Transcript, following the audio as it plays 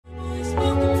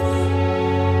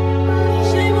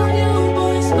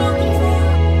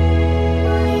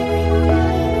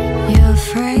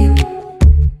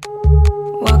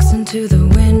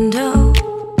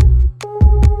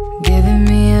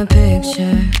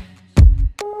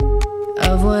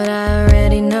of what I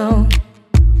already know.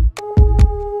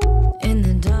 In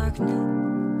the darkness.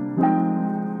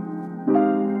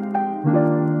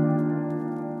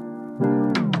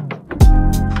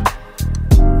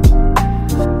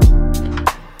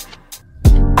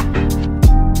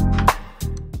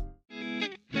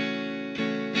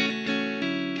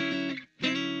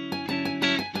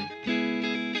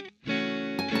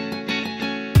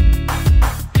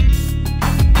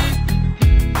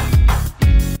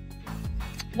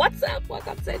 What's up?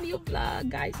 Welcome to a new vlog,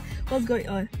 guys. What's going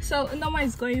on? So Norma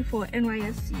is going for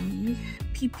NYSC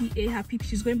PPA. Her PP,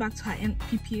 she's going back to her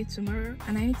PPA tomorrow,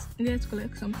 and I needed to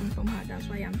collect something from her. That's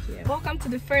why I'm here. Welcome to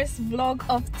the first vlog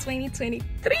of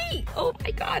 2023. Oh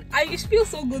my god, I feel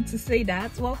so good to say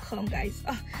that. Welcome, guys.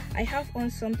 I have on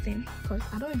something because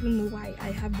I don't even know why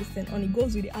I have this thing on. It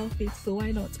goes with the outfit, so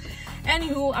why not?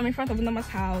 Anywho, I'm in front of Norma's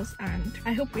house, and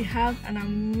I hope we have an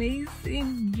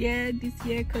amazing year this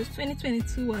year, because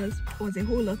 2022 was a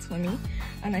whole lot for me,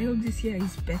 and I hope this year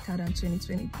is better than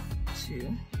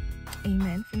 2022.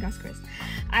 Amen. Fingers crossed.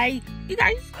 You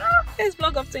guys, first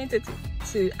vlog of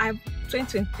 2022.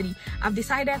 2023. I've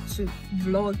decided to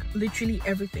vlog literally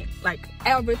everything, like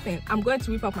everything. I'm going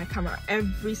to whip up my camera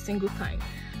every single time.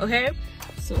 Okay.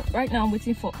 So right now I'm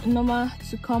waiting for Norma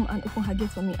to come and open her gate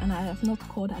for me, and I have not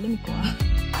called her. Let me call her.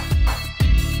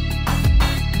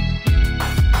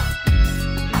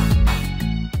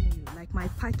 Like, my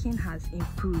parking has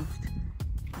improved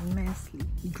immensely,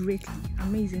 greatly,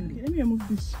 amazingly. Let me remove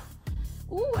this.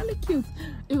 Oh, really cute.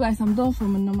 You guys, I'm done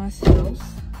from Norma's house,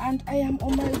 and I am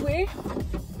on my way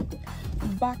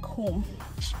back home.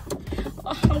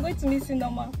 I'm going to miss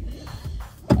Norma.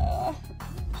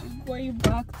 She's going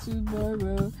back to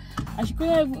Borough, and we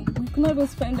could not even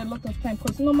spend a lot of time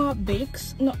because Norma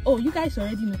bakes. No, oh, you guys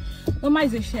already know. Norma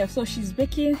is a chef, so she's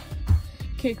baking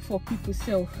cake for people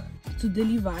to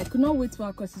deliver. I could not wait for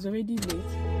her because it's already late.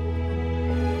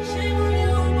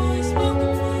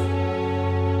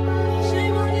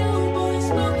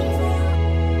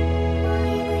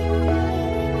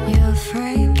 Your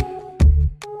frame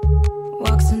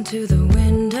walks into the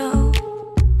window,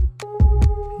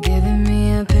 giving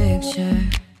me a picture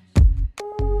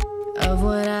of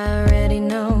what I already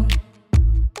know.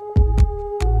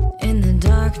 In the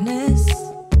darkness,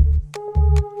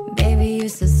 baby, you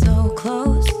sit so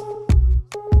close.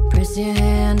 Press your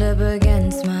hand up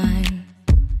against mine,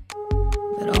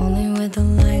 but only with the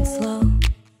lights low.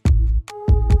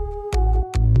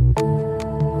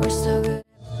 We're so good.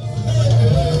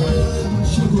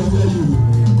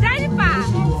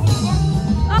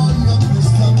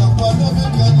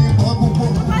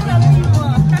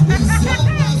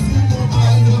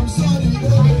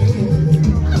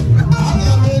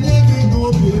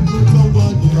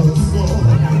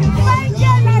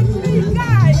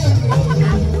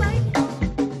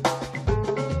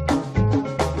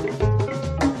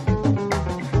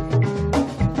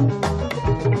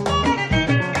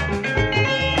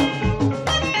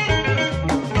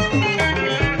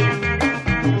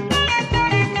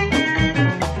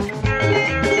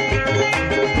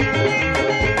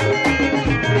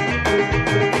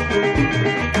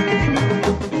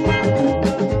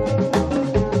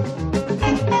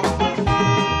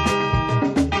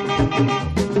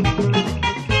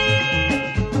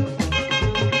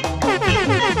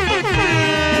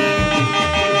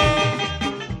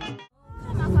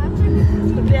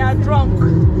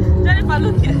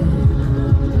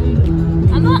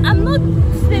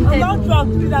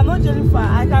 I'm not Jennifer.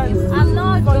 I'm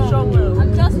not drunk. Well.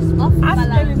 I'm just off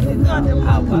balance. It's not the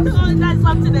power. So that's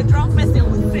something a drunk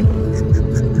person would say.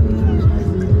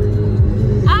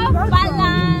 Off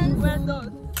balance. Well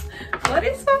done. What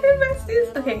is happening,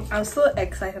 besties? Okay, I'm so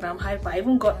excited. I'm hyped. I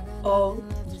even got all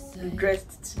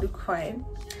dressed to look fine.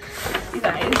 You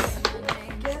guys,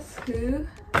 guess who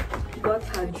got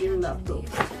her dream laptop?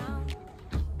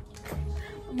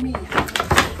 Me.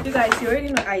 You guys, you already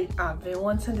know I have been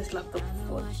wanting this laptop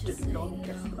for the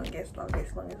longest.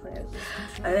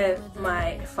 And then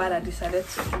my father decided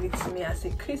to give it to me as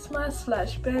a Christmas /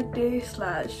 birthday /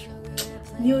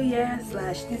 New Year /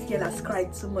 this girl has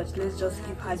cried so much, let's just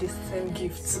give her the same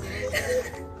gift.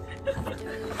 I'm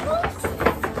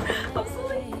so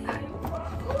excited.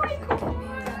 Oh my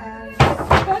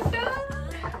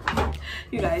god.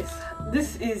 You guys,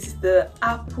 this is the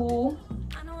Apple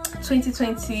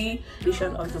 2020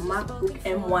 edition of the MacBook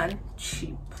M1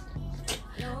 chip.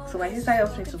 So my sister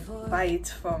helped me to buy it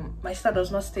from, my sister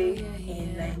does not stay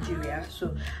in Nigeria,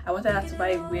 so I wanted her to buy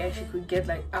it where she could get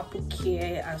like Apple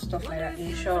Care and stuff like that,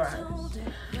 insurance.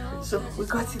 So we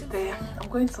got it there. I'm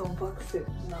going to unbox it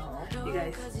now. You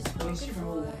guys,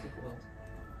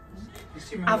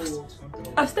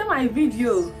 I've still my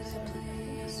video.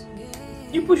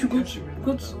 You push go to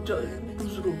go.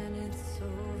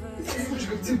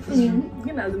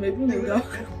 You know, maybe go.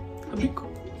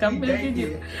 Come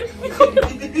video.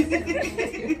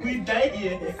 We died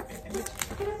here.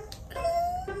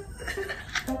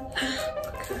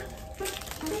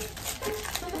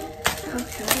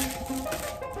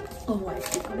 Oh my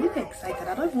god, I'm really excited.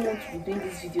 I don't even want to be doing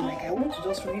this video. Like, I want to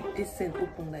just rip this thing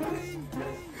open like this.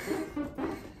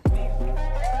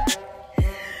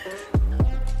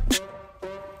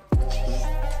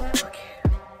 Okay.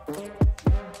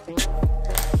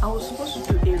 I was supposed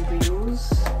to do a reels,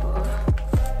 but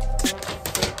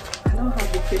I don't have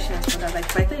the patience for that. Like,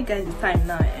 if I tell you guys the time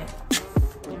now,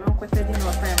 you know, I'm telling you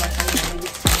what time I can make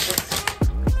this.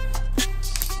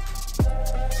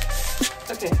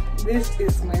 Okay, this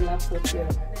is my laptop here.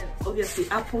 Obviously,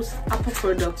 Apple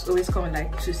products always come in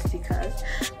like 2 stickers.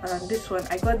 This one,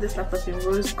 I got this laptop in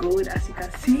rose gold, as you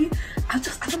can see. I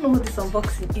don't know what this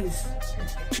unboxing is.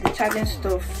 The charging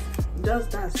stuff,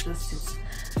 that's just it.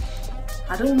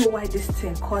 I don't know why this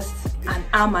thing costs an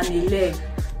arm and a leg,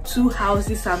 2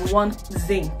 houses and 1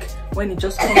 zinc when it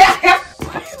just comes.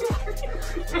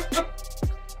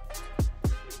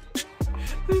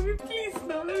 Please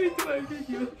now, let me do my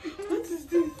video. What is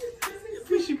this?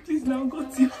 Fishy, please now go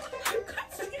to you.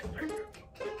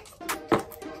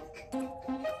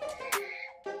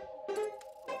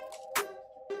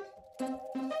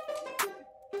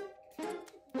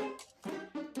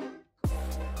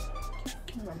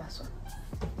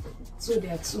 So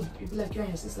there are 2. People like you and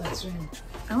your sister are twins.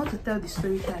 I want to tell the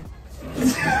story time.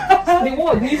 The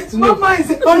world needs to know. Mama is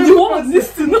the world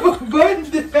needs to know.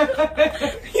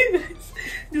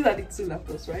 These are the 2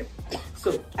 laptops, right?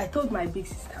 So I told my big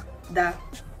sister that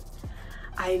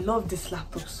I love this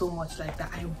laptop so much, like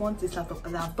that I want this laptop,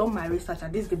 and I've done my research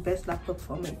and this is the best laptop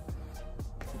for me.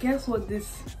 Guess what this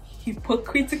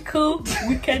hypocritical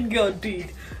wicked girl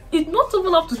did? It's not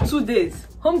even up to 2 days.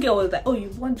 Homegirl was like, oh, you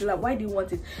want the laptop? Why do you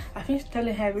want it? I finished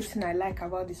telling her everything I like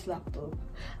about this laptop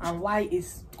and why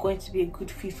it's going to be a good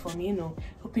fit for me, you know,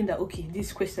 hoping that, okay,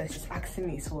 this question she's asking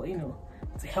me is for, you know,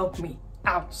 to help me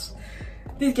out.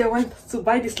 This girl went to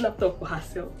buy this laptop for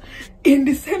herself in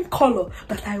the same color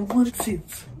that I want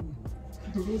it.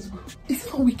 It's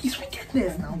not weak, it's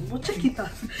wickedness now. But check it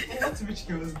out. That's rich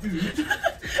girls do.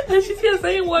 And she's here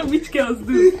saying what rich girls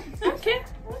do. Okay,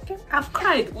 okay. I've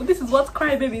cried. Well, this is what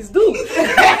crybabies do.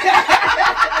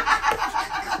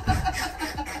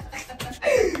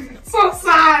 So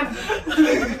sad.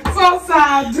 So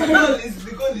sad. The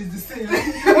goal is the same.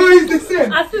 It's the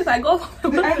same. As soon as I got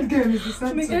The end game is the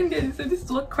same. the end game, so this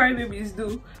is what crybabies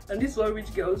do, and this is what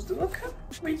rich girls do. Okay,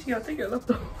 rich girl, take your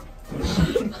laptop.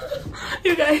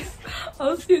 You guys,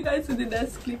 I'll see you guys in the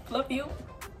next clip. Love you.